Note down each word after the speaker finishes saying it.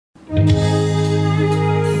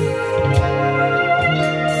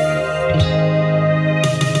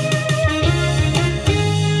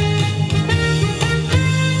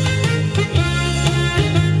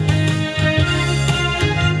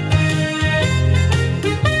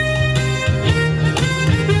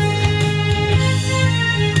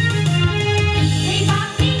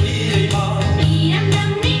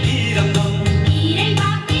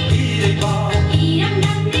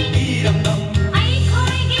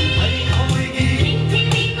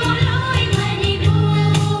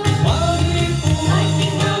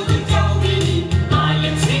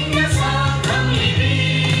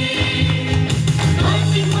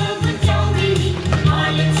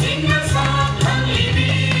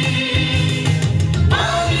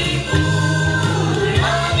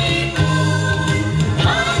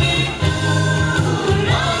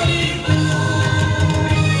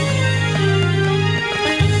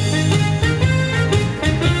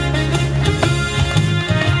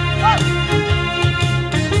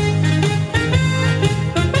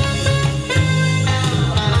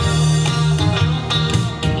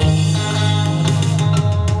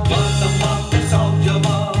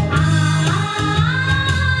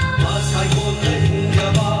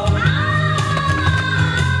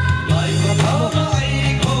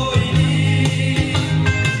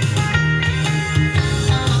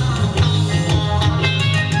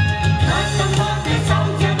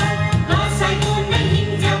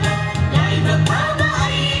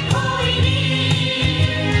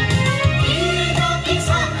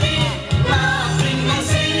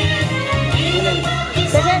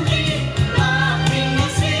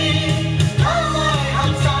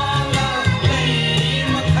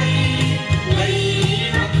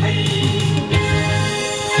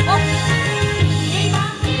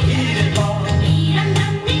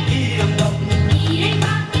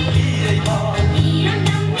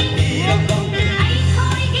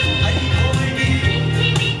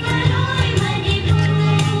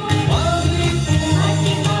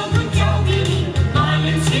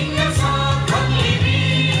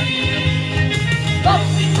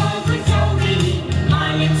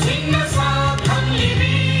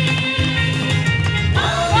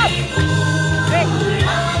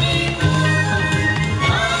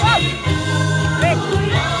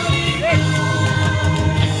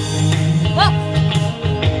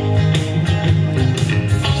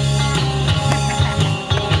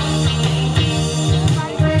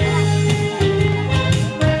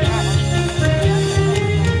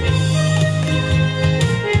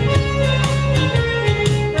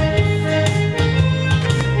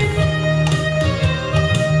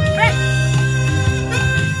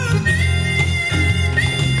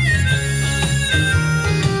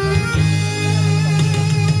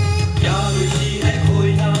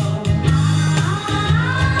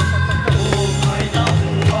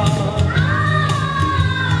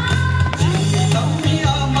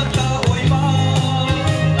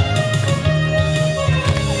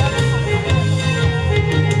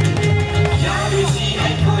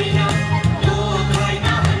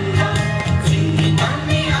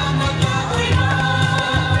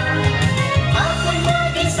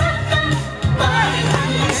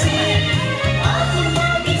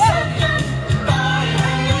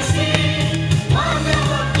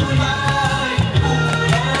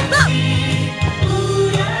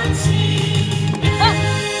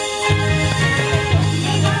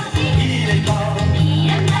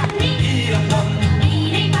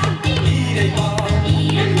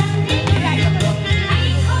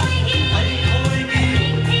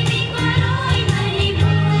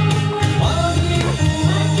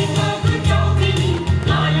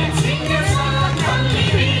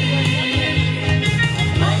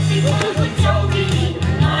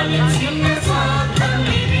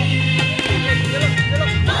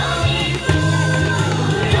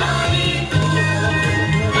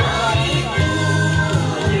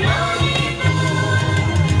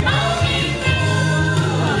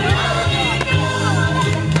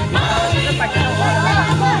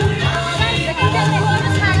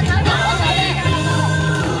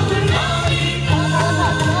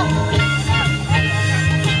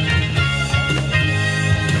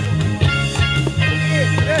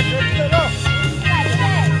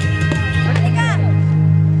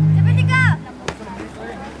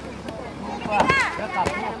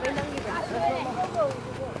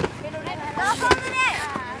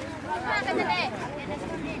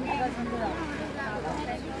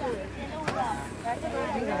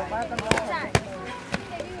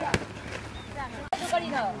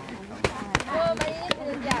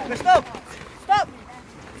Stop! Stop!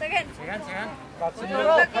 Second. Hi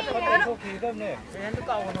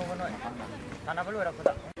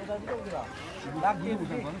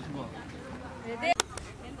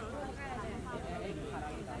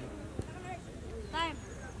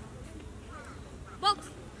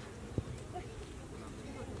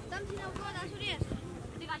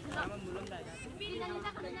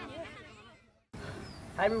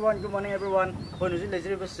everyone, good morning everyone. Hoi nuji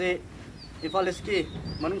lejri basi Ifaliski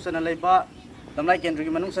manung sana laiba damlai kendri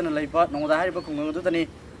manung sana laiba Nongada hariba kungang tu tani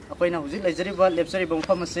akoi na huji lejri ba lepsari bang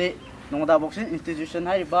pharmacy Nongada boxing institution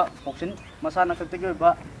hariba boxing masana kategori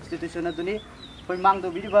ba institution aduni koi mang do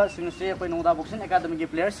biriba singse koi Nongada boxing academy ki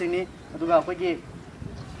players singni aduga koi ki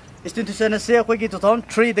institution se koi ki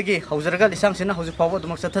 2003 dagi hauzarga lisang sina hauji pawo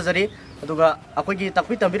dumak sathajari aduga akoi ki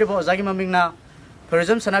takpi tambiriba ozagi mamingna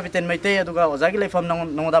tourism sana bitin maite aduga ozagi leifam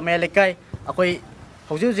Nongada melekai akoi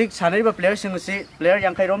hauji sanariba players singse player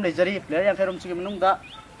yang khairom lejari player yang khairom sigi manungda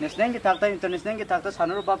national ki thakta international ki thakta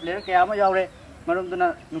sanuruba player kaya ma yaure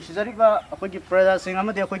marumduna nusijari ba akoi ki praja sing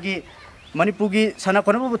amade akoi ki manipugi sana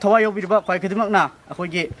konabu thawai yobiriba khwai khidimakna akoi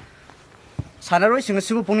ki sanaroi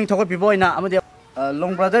singsibu pungning thokoi biboina amade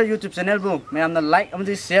long brother YouTube channel bu mayamna like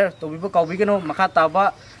amade share to bibo kawbigano makha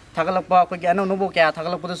taba थागलपा कोई अनो नोबो क्या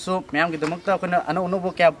थागलपदसु मैम की दमकता कोन अनो नोबो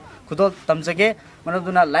क्या खुदो तमजगे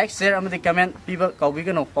मनदुना लाइक शेयर अमदि कमेंट पीबा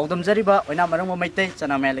कौबिगनो पौदमजरिबा ओइना मरंग मैते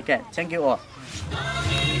चना मेलके थैंक यू ऑल